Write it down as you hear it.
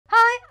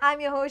I'm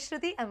your host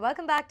Shruti and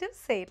welcome back to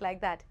Say It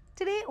Like That.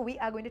 Today we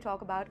are going to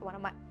talk about one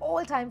of my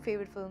all-time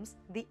favorite films,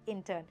 The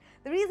Intern.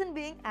 The reason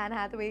being Anne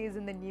Hathaway is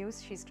in the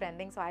news, she's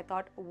trending, so I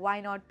thought why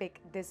not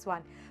pick this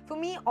one. For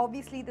me,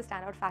 obviously the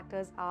standout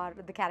factors are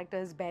the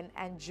characters Ben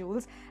and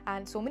Jules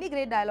and so many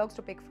great dialogues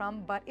to pick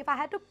from, but if I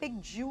had to pick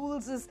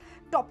Jules's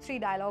top 3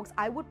 dialogues,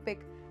 I would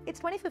pick it's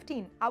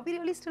 2015. Are we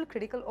really still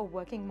critical of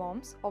working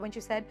moms? Or when she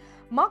said,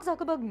 Mark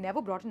Zuckerberg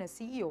never brought in a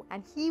CEO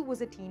and he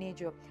was a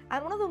teenager.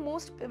 And one of the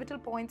most pivotal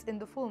points in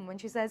the film when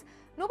she says,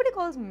 nobody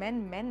calls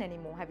men men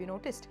anymore. Have you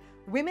noticed?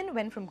 Women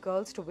went from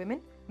girls to women,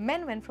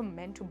 men went from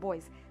men to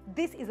boys.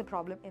 This is a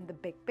problem in the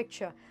big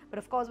picture. But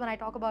of course, when I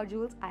talk about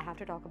Jules, I have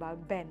to talk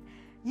about Ben.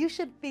 You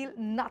should feel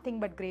nothing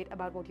but great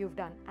about what you've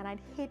done, and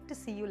I'd hate to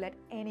see you let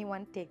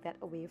anyone take that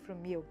away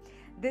from you.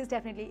 This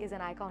definitely is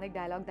an iconic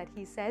dialogue that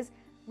he says.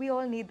 We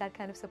all need that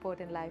kind of support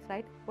in life,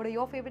 right? What are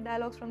your favorite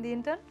dialogues from The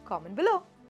Intern? Comment below.